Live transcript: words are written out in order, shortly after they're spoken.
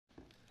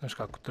Znaš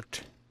kako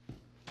trči.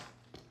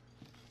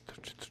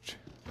 Trči.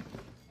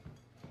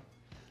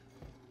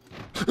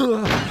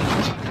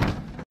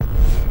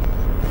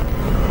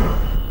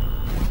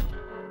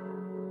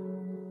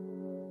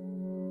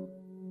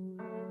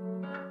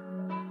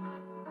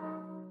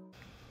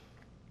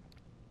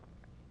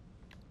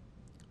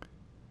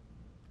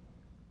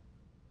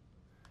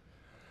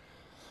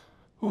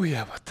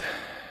 Ujebate,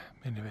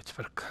 meni već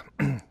frka.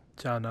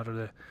 Ćao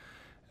narode.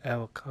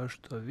 Evo, kao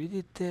što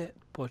vidite,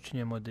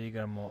 počinjemo da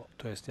igramo,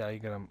 to jest ja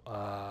igram,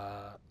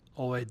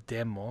 ovo je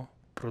demo,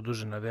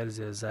 produžena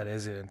verzija za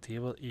Resident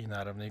Evil i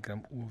naravno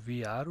igram u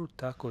VR-u,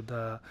 tako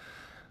da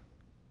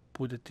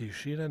bude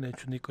tišina,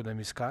 neću niko da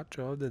mi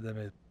skače ovde, da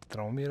me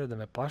traumira, da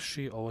me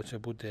plaši, ovo će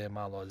bude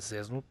malo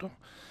zeznuto.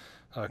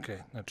 Ok,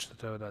 znači što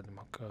treba da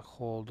radimo?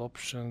 Hold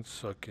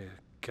options, ok,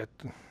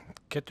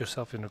 get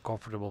yourself in a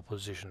comfortable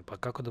position. Pa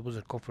kako da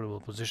budeš comfortable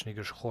position,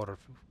 igraš horror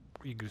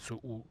igricu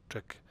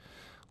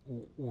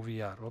u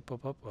VR. Op,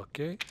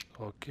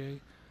 ok.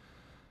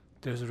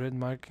 There's red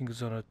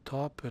markings on the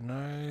top and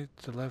right,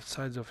 the left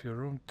sides of your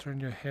room. Turn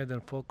your head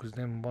and focus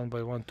them one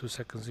by one, 2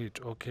 seconds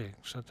each. Ok,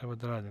 šta treba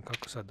da radim?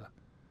 Kako sada?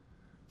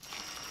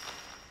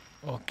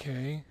 Ok.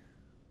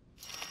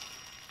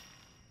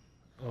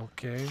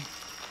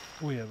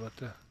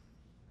 Ujebate.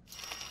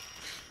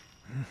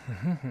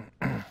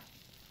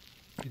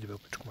 Ide u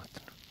pičku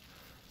materinu.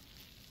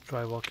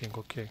 Try walking,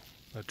 ok.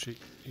 Znači,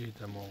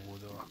 idemo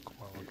ovdje ovako,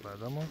 malo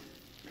gledamo.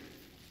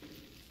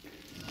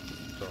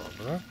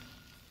 Dobro.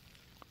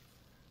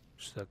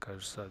 Šta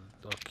kaže sad?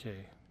 Ok.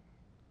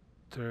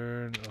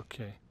 Turn, ok.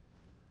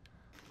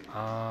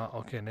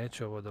 Ok,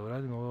 neću ovo da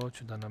uradim, ovo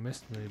hoću da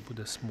namestim da mi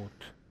bude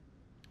smooth.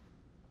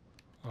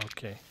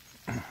 Ok.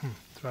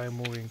 Try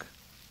moving.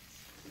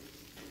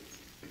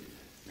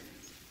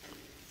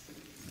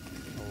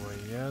 Ovo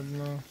je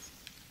jedno.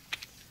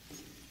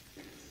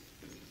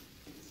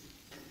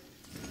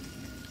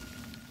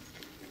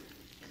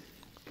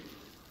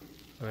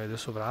 Gdje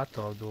su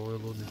vrata ovdje u ovoj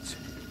ludnici?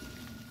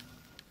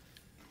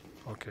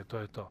 Ok, to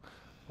je to.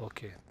 Ok,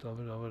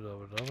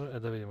 dobro.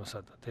 Da vidimo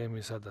sada. Gdje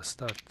mi sada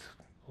start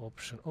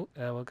option.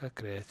 Evo ga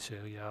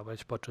kreće. Ja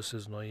već počeo se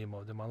znojim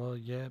ovdje. Malo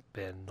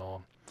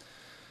jebeno.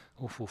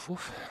 Uf.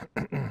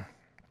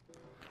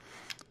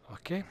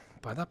 Ok,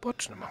 pa da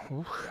počnemo.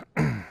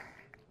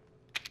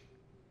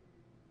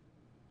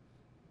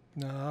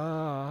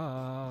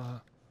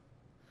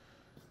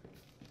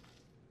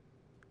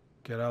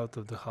 Get out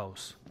of the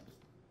house.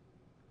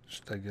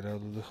 Šta get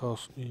out of the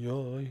house?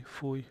 Joj,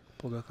 fuj,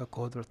 pogledaj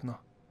kako odvratno.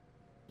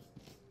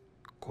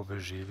 Ko be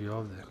živi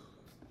ovdje?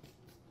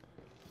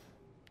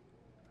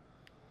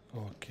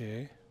 Ok.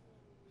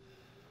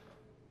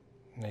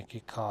 Neki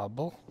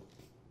kabel.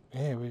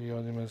 Vidi,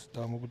 ovdje me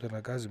da mogu da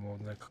nagazim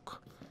ovdje nekako.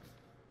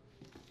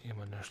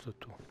 Ima nešto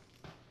tu.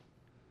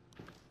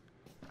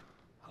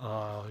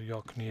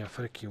 Jok, nije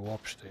frki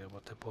uopšte,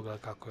 jebote, pogledaj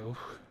kako je,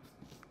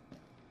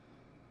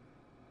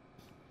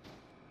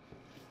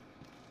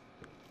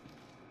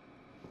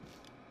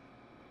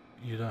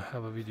 You don't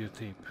have a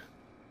videotape.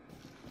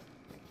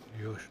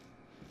 Još.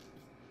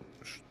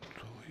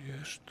 Što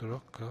je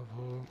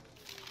štrokavo?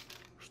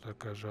 Šta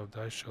kaže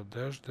ovdje? I shall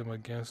dash them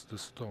against the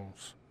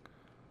stones.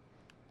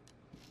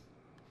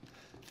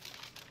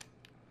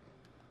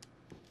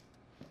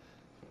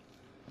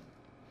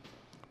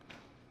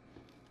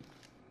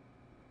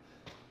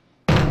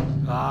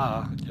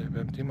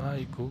 Jebem ti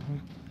majku.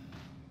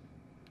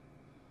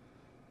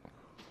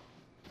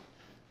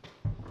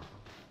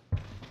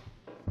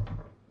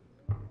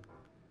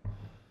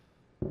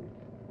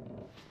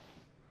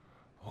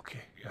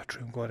 Ja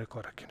čujem gore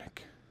korake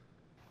neke.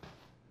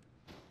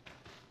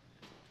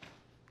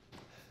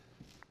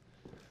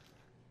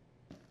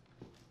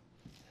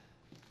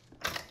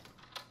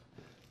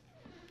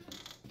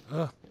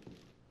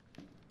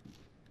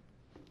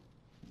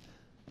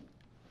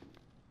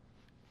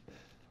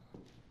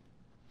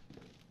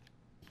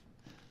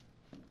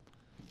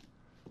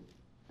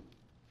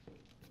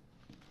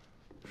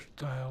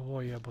 Šta je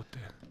ovo jebote?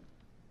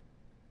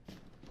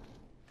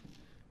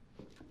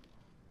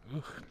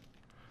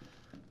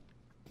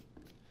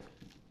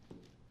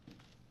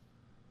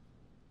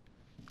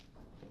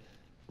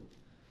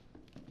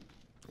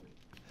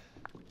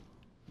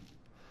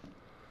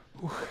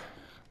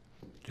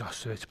 Ja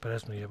se već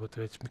preznu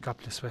jebote, već mi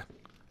kaplje sve.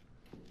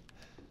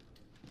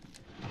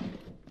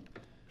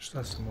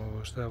 Šta sam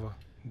ovo, šta je ovo?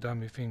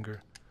 Dummy finger.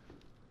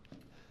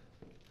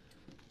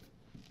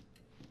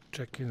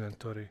 Check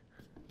inventory.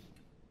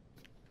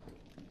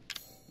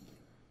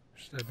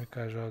 Šta mi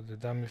kaže ovdje?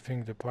 Dummy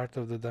finger, part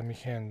of the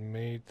dummy hand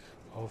made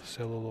of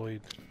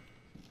celluloid.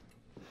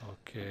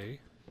 Ok.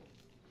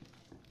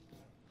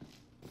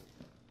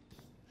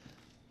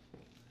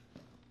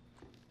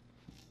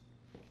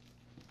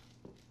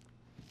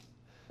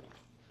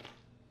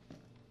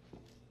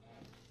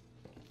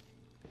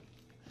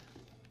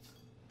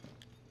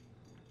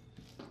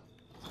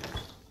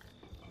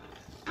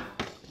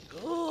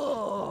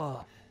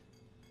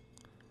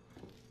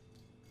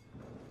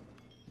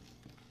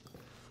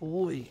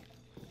 Fuj.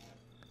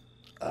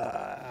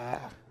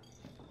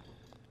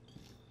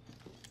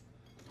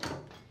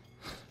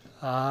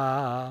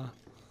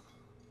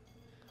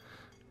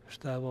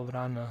 Šta je ovo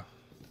vrana?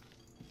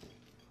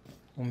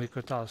 U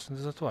mikrotalasnom.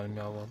 Da zatvorim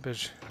ja ovo,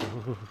 beži.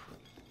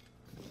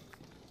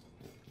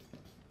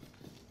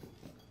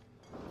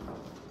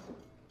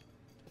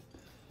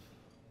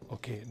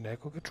 Okej,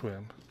 nekoga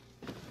čujem.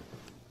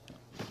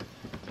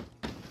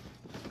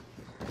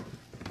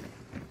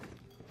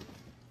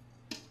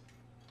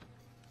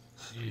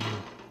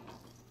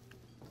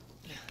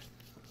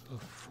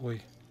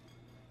 Fuj.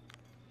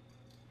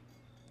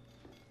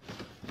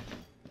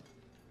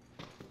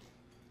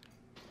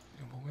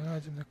 Ja mogu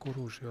nađem neko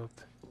oružje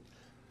ovdje.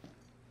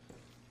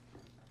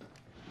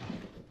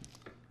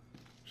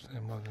 Šta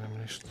je mogu, nema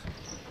ništa.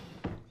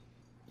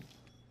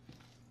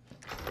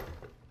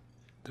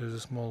 There's a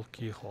small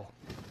keyhole.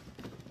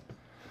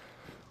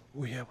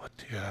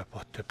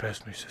 Jebote,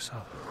 presnuj se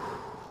sad.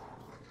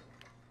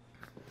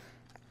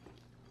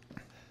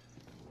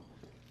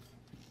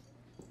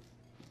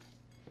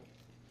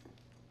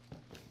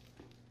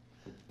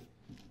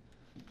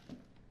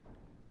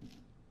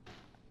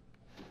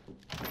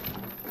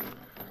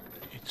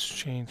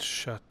 It's chained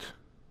shut.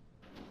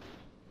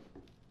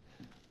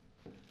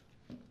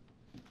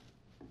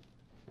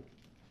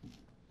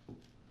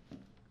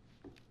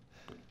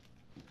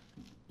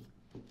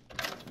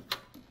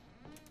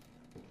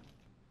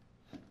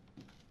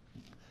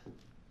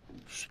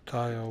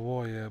 Šta je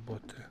ovo,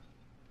 jebote?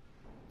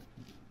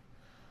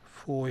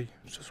 Fuj,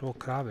 šta su ovo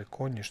krave,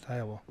 konji, šta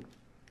je ovo?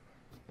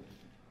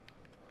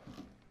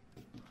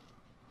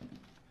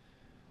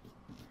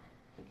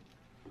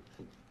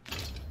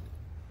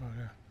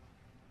 Okay.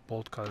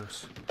 Bolt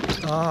cutters.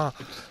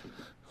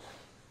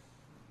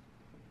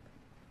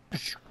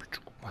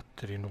 Pičku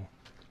materinu.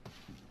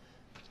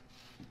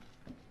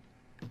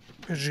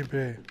 Beži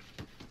bre.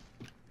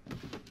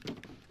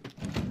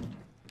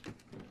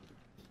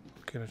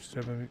 Ok, znači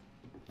treba mi...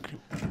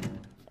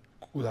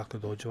 Udakle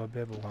dođe ova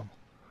beba ovamo?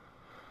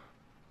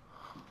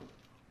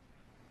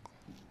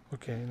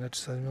 Ok,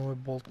 znači sad imamo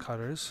bolt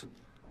cutters.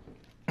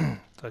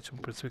 Sad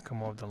ćemo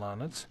precvikamo ovdje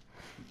lanac.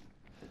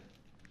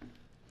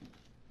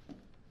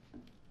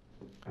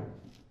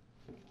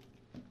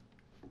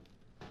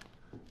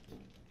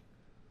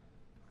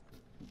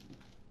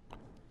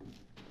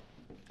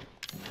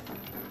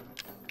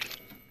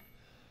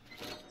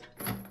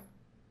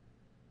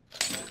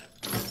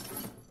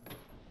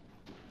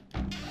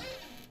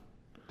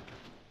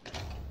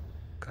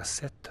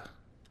 Kaseta.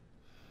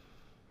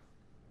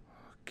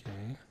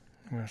 Okej.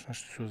 Ima još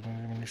nešto se uzmem,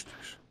 nema ništa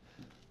više.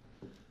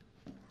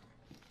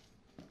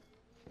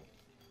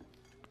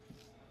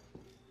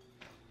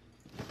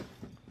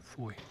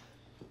 Fuj.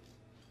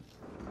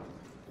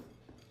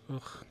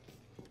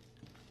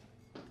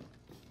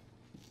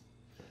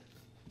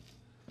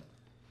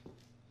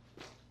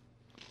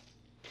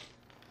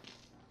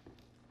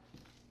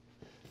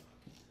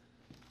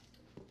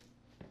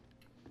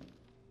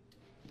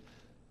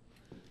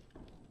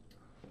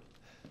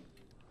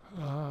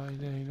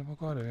 Idemo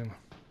gore, vidimo.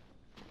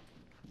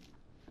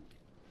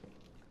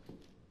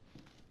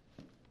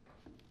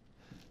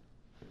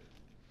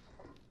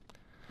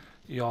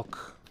 Jok.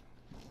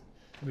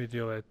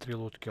 Vidi ove 3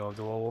 lutke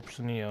ovdje, ovo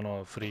uopšte nije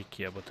ono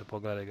friki, jebote,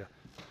 pogledaj ga.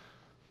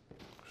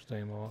 Šta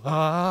ima ovo?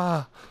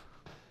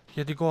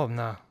 Jedi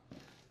govna.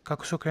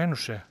 Kako se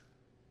okrenuše?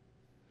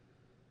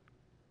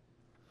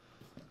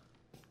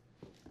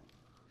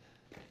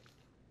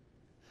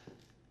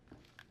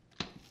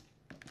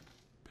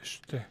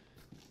 Bešte.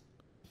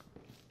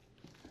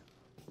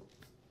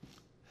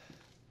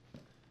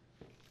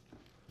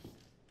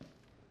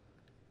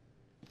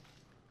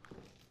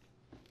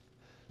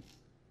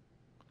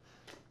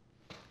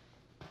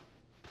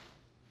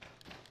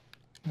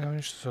 Nema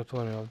ništa se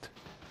otvori ovdje.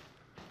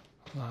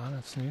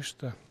 Lanac,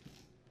 ništa.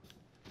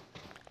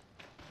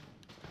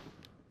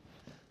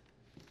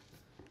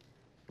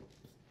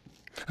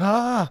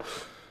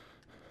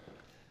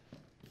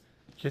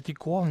 Jedi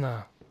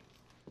govna.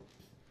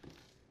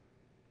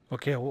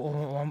 Ok,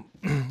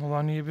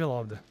 ova nije bila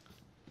ovdje.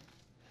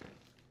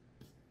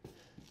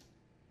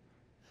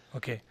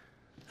 Ok,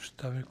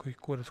 šta bi koji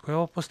kurac, ko je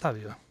ovo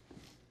postavio?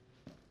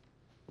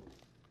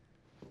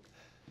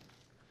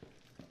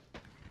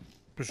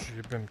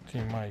 Jebem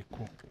ti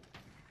majku.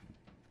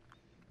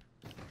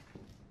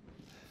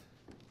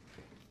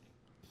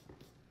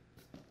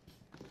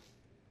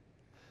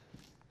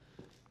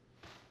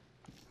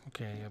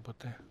 Okej,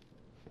 jebote.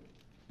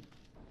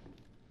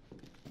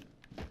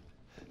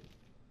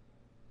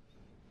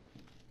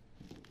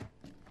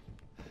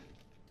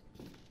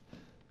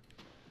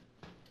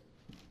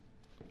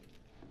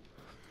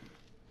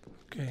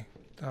 Okej,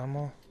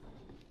 tamo.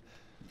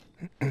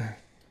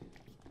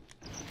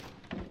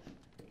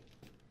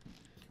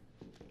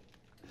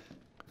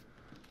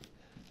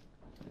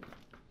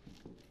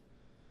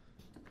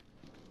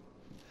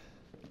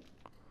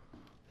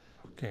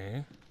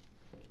 Okej.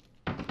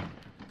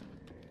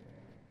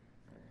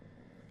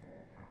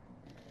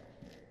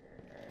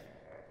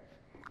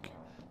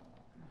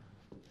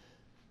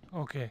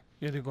 Okej,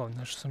 jedi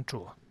govna što sam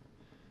čuo.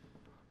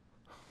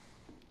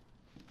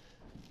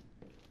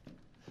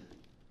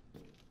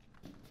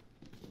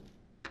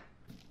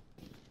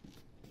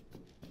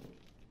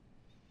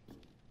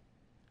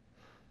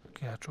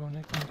 Ja čuvam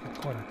neke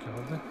korake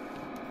ovde.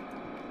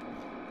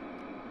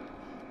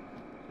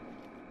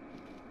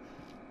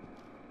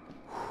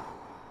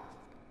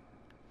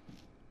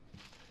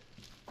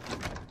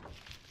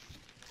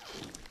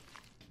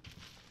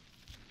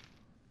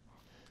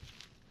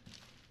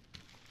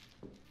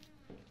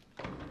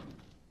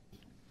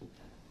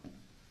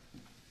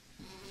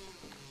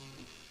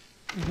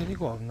 Idi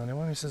govno,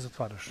 nemoj mi se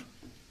zatvaraš.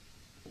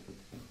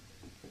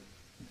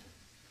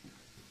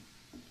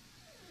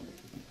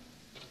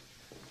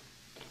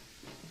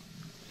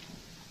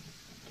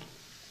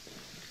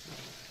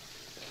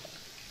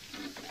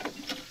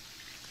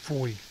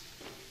 Fuj.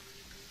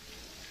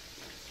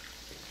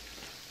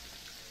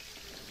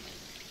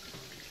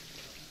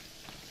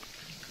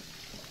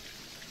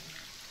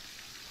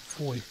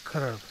 Fuj,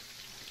 krv.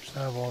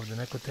 Šta je ovo ovdje?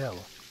 Neko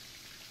telo.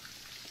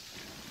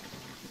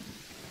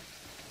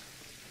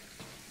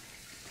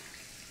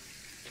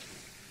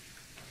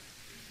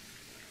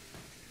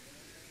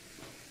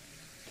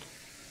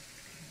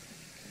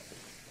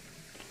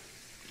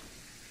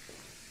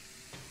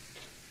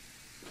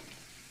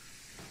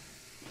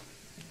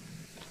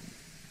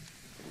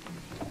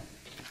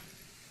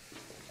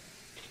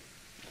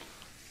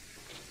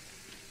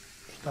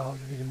 Šta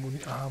ovdje vidim?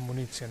 Aha,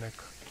 municija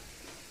neka.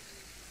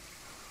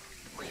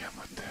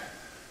 Ujebate.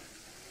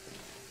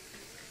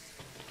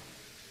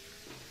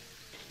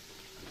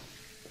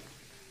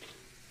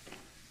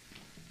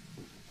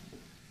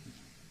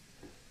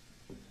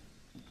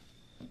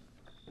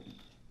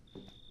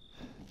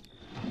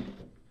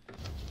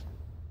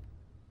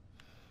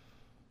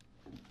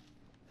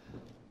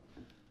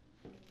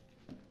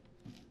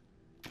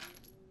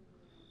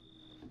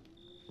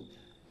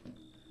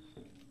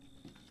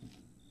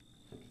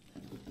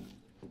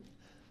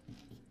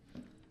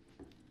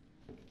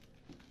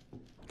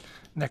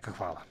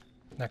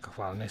 Neka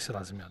hvala, ne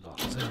silazim ja dole,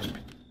 zajebi.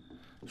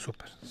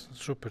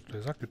 Super, to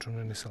je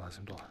zaključeno i ne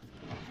silazim dole.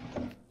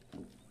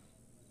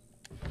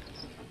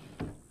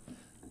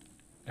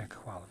 Neka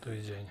hvala,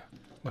 doviđenja,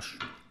 baš.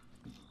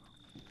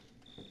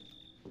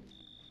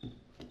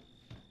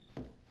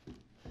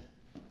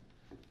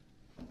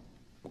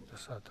 Kuda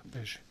sada,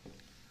 beži.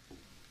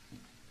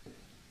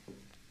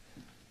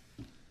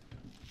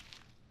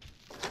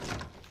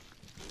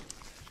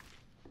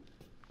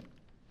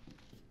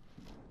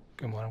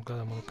 Moram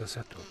gledam onu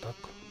kasetu,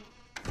 tako?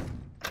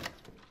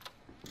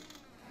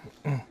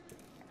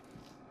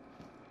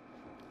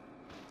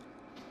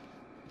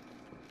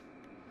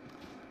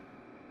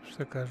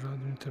 Šta kaže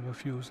ovdje mi treba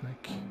fuse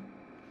neki?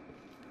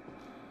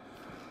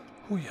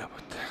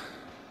 Ujebate.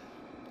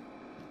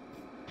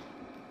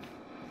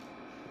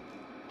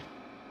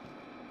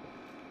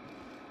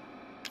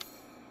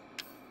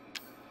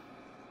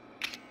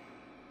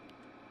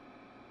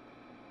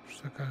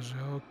 Šta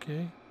kaže,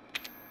 okej.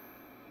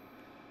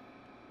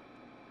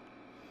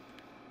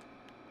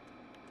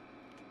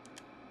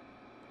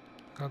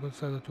 Kako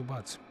sada tu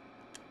bacim?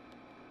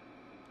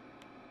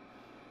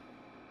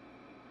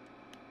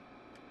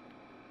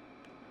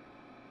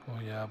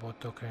 O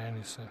jebote,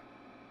 okreni se.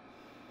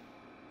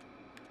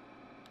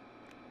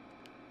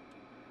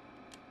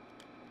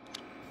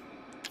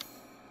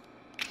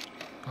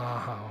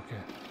 Aha,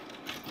 okej.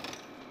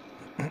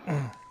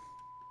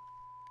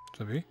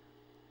 Šta bi?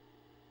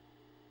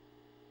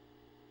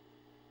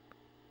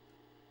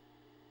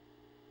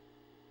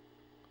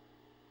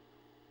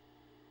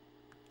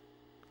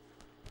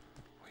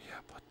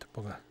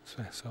 Pogledaj,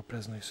 sve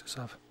oprezno i se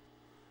sav.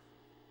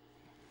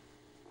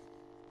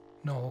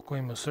 No, ovo ko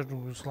ima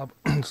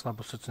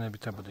slabo srce ne bi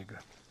trebao da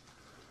igra.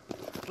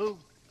 Boo!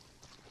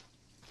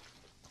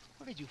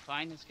 Where did you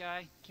find this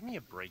guy? Give me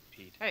a break,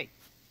 Pete. Hey,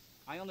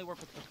 I only work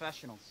with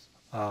professionals.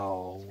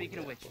 Oh. Speaking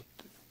of which,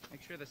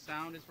 make sure the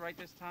sound is right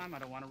this time. I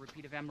don't want a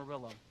repeat of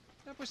Amarillo.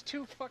 That was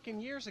 2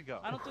 fucking years ago.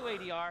 I don't do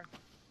ADR.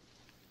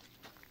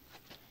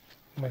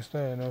 Ma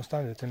stoje, ne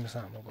ostavljajte me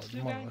samo,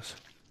 molim vas.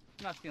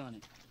 I'm not feeling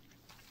it.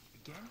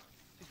 Again?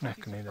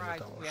 Neka ne idemo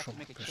Surprised tamo if we have to šumu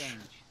make a peš.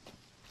 change.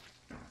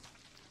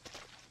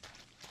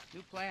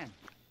 New plan.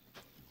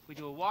 We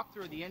do a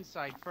walkthrough of the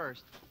inside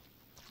first,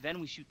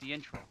 then we shoot the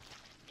intro.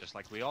 Just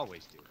like we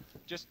always do.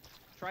 Just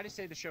try to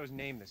say the show's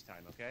name this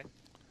time, okay?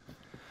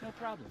 No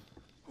problem.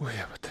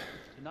 Ujebate.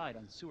 Tonight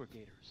on Sewer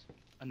Gators,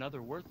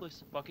 another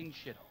worthless fucking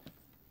shithole.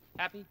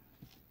 Happy?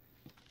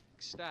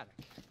 Ecstatic.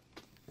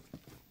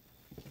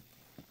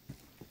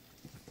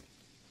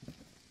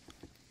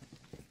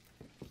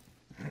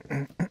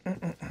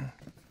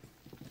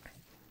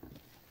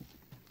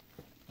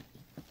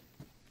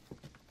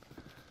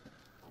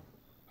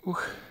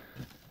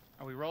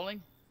 Are we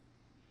rolling?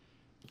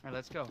 All right,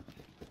 let's go.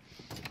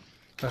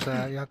 Znaš da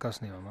ja kao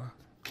snimam, a?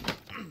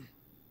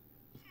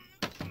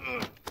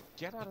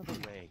 Get out of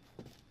the way.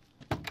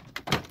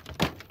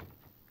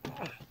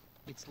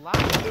 It's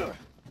loud.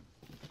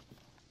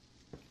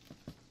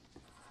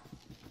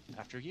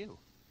 After you.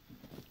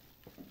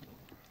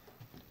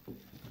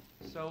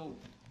 So,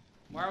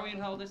 why are we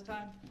in hell this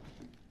time?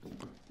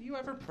 Do you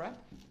ever prep?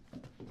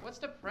 What's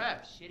the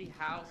prep? Shitty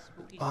house,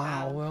 spooky A,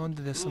 sound? ovo je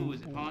onda gdje sam... Ooh,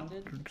 is it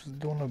haunted?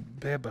 Ono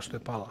beba što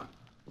je pala.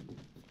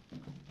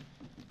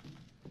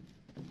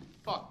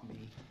 Fuck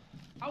me.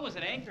 I was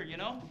an anchor, you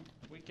know?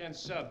 Weekend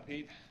sub,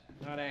 Pete.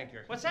 Not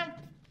anchor. What's that?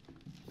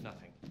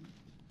 Nothing.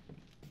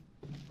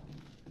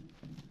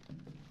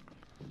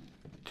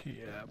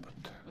 Yeah,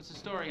 but... What's the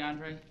story,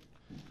 Andre?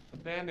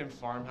 Abandoned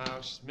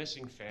farmhouse,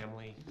 missing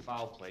family,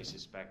 foul play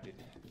suspected.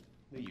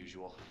 The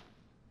usual.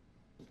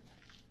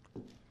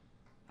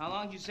 How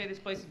long did you say this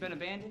place has been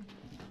abandoned?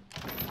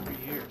 3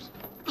 years.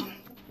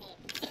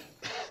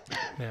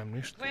 Nemam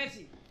ništa.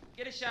 Clancy,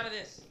 get a shot of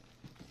this.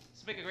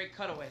 Let's make a great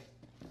cutaway.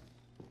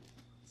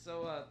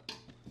 So,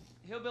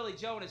 Hillbilly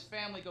Joe and his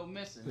family go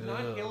missing.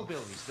 Not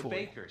hillbillies, the Fool.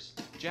 Bakers.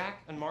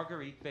 Jack and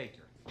Marguerite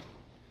Baker.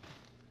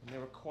 And they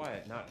were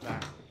quiet, not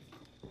backward.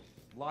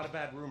 A lot of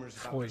bad rumors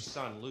about their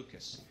son,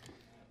 Lucas.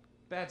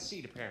 Bad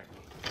seed, apparently.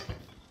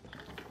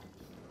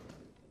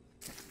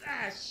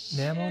 Ah, shit.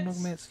 Nema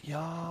onog mesa.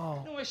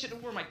 Jao. No, I should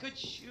have worn my good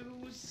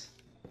shoes.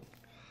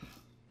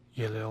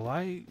 Je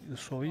li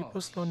su ovi Oh,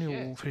 poslani u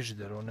shit.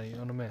 frižideru,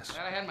 ono meso?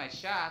 Glad I had my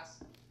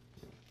shots.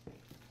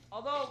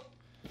 Although,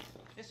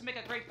 this would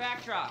make a great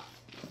backdrop.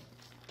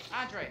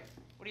 Andre,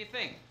 what do you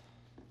think?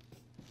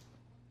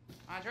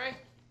 Andre?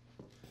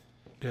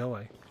 Gdje je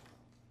ovaj?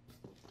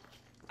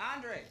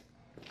 Andre!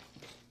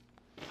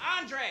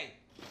 Andre!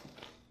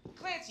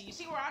 Clancy, you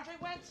see where Andre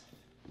went?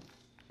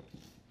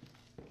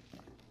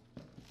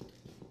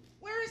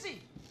 Where is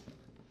he?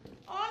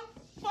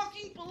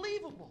 Unfucking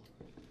believable.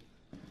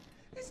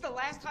 This is the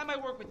last time I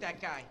work with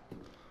that guy.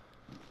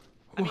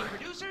 I mean,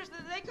 producers,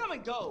 they come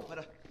and go, but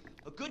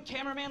a good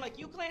cameraman like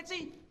you,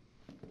 Clancy,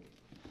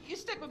 you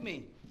stick with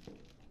me.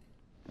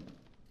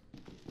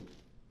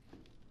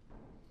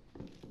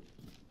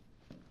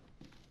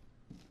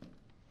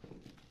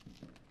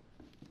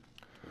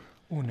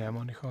 Nema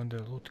onih onda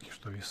lutki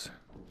što vise.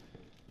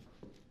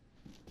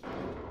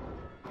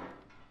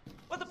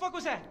 What the fuck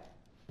was that?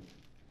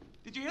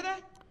 Did you hear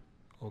that?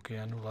 Ok,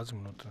 ja ne ulazim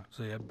unutra,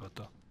 zajeba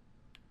to.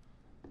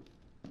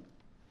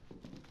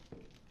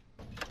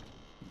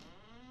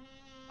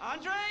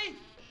 Andre?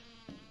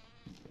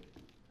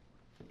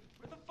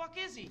 Where the fuck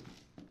is he?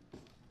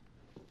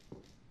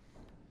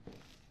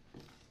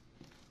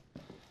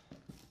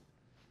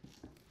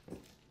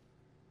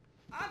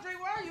 Andre,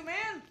 where are you,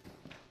 man?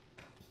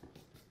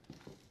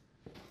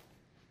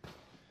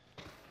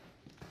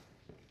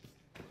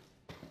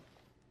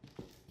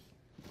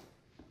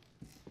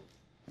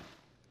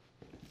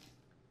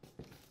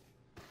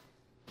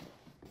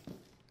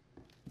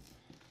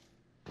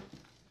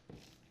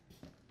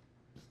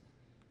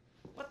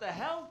 What the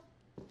hell?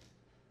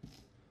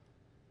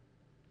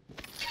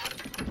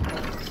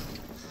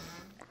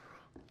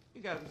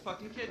 You gotta be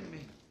fucking kidding me.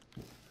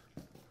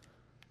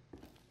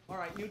 All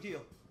right, new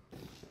deal.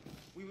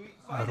 We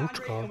find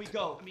Andre and we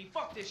go. I mean,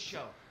 fuck this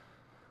show.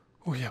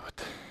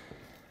 Ujebate.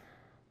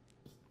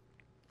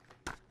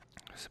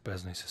 Se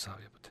beznoj se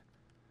sav jebate.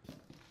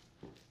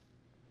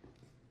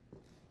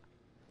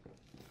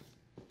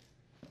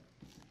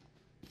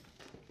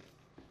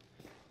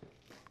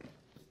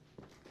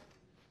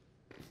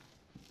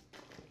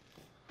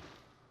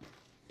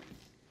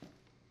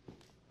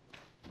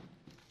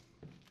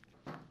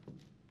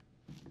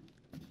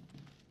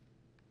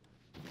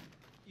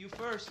 You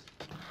first.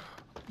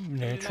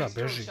 Neću, a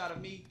beži. Shot of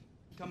me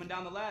coming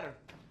down the ladder.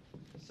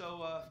 So,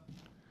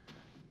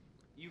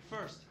 you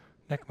first.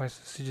 Nek maj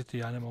se siđeti,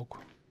 ja ne mogu.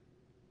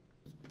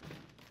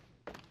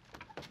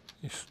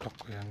 Isto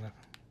tako ja ne.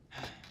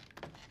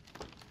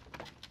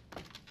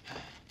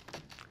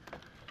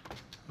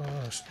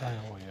 A, šta je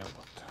ovo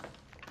jebote?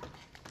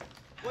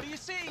 What do you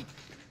see?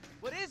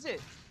 What is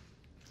it?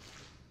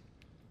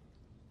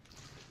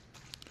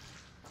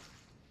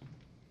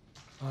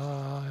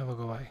 A, evo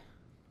ga ovaj.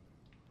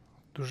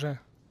 Druže,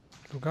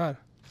 drugar,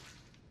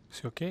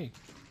 si okej?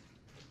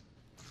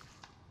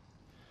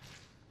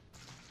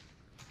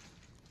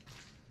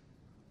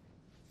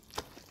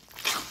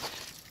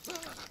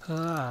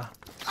 A.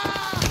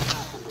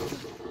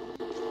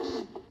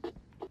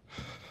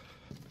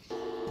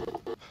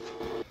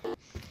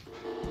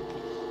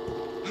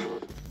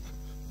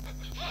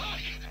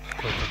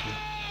 Ko je to bio?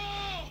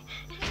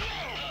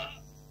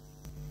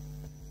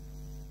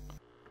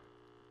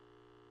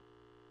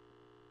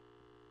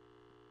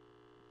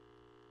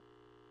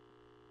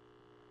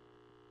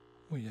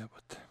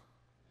 Ujebate.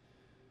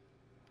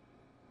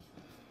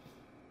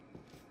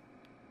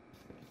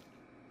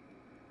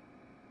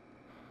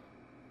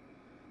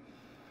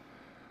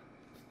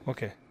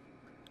 Okej.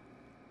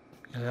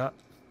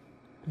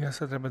 Ja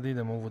sad treba da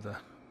idem ovuda.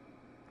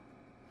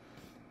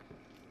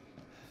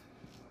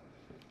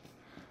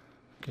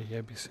 Okej,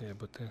 jebi se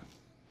jebote.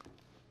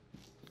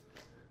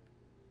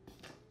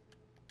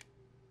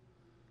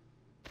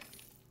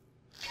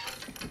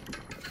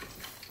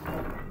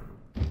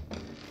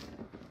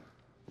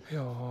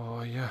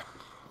 Joj.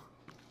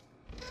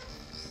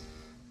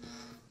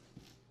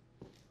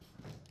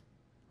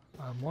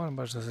 A moram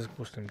baš da se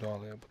spustim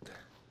dole, jebote.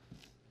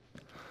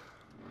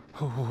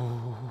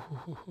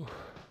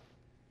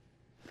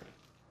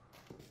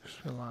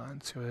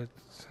 Šrilanci, ovdje,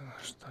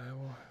 šta je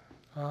ovo?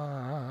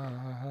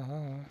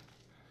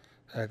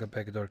 Evo ga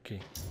backdoor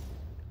key.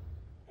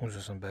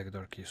 Uzeo sam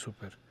backdoor key,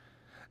 super.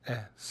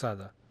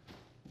 Sada.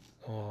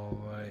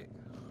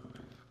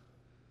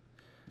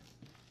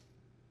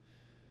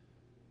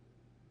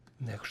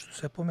 Neko što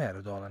se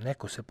pomera dole,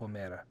 neko se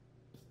pomera.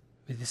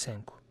 Vidi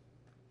senku.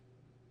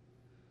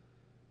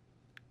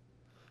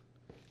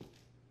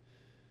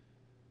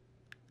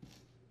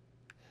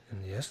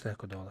 Jeste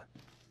neko dole.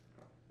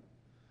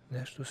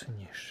 Nešto se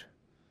njiše.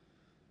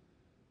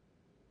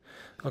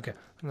 Ok,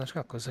 znaš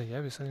kako,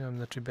 zajebi, sad imam,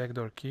 znači,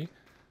 backdoor key.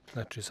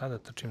 Znači, sada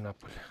trčim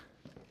napolje.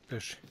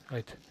 Peši,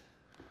 ajde.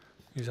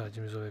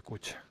 Izađem iz ove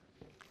kuće.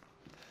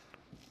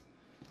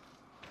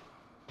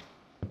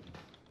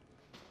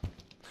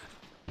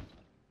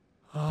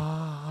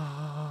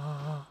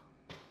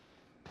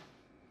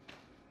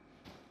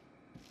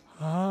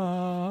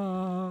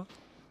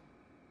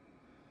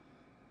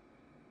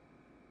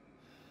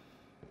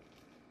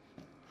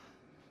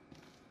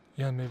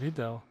 Jel me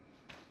video?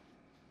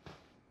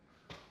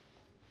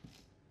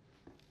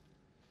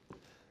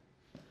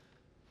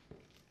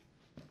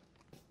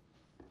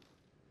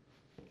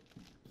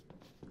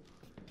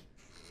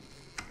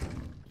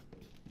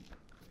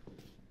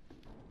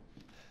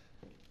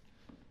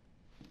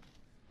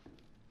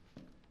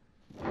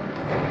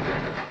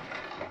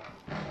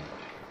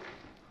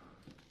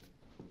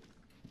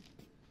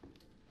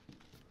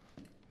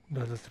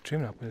 Da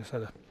trčim napolje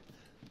sada.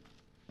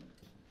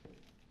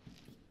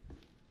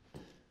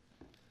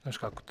 Znaš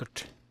kako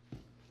trči.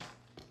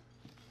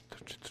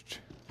 Trči.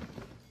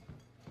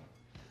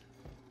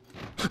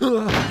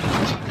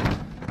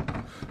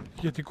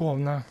 Jedi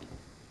govna.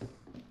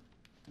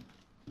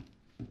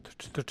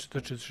 Trči.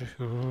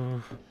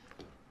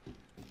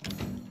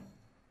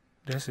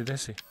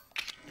 Desi.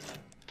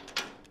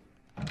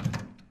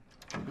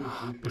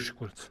 Puši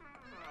kurac.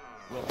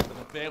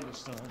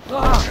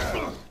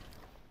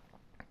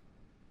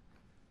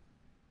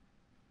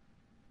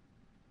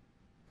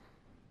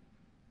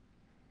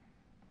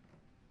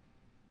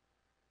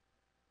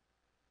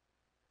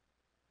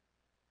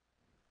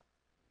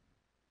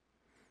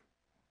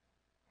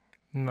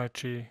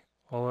 Znači,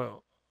 ovo je,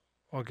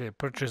 ok,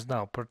 purchase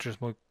now, purchase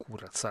moj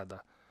kurac sada.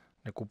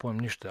 Ne kupujem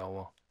ništa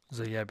ovo,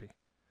 zajebi.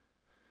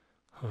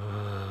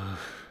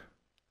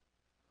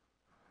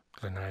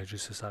 Gle, najeđi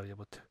se sav,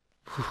 jebote.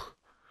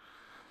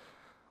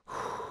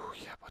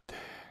 Jebote.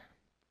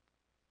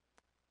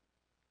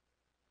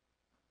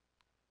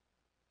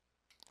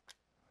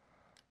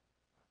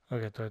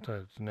 Ok, to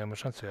je, nema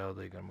šanse ja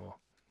da igram ovo.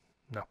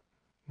 No.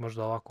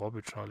 Možda ovako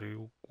obično, ali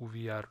u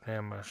VR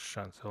nema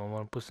šanse. Ovo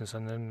moram pustim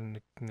sad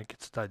neki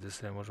crtaj da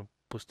se možem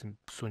pustim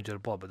Sunđer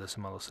Boba da se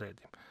malo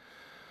sredim.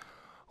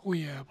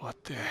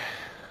 Ujebote.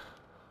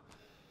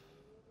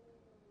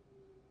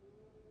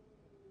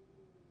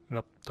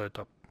 No, to je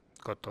to.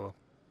 Gotovo.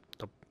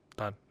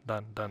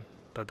 Dan.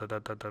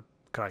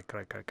 Kraj.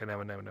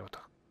 Nema to.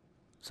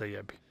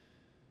 Zajebi.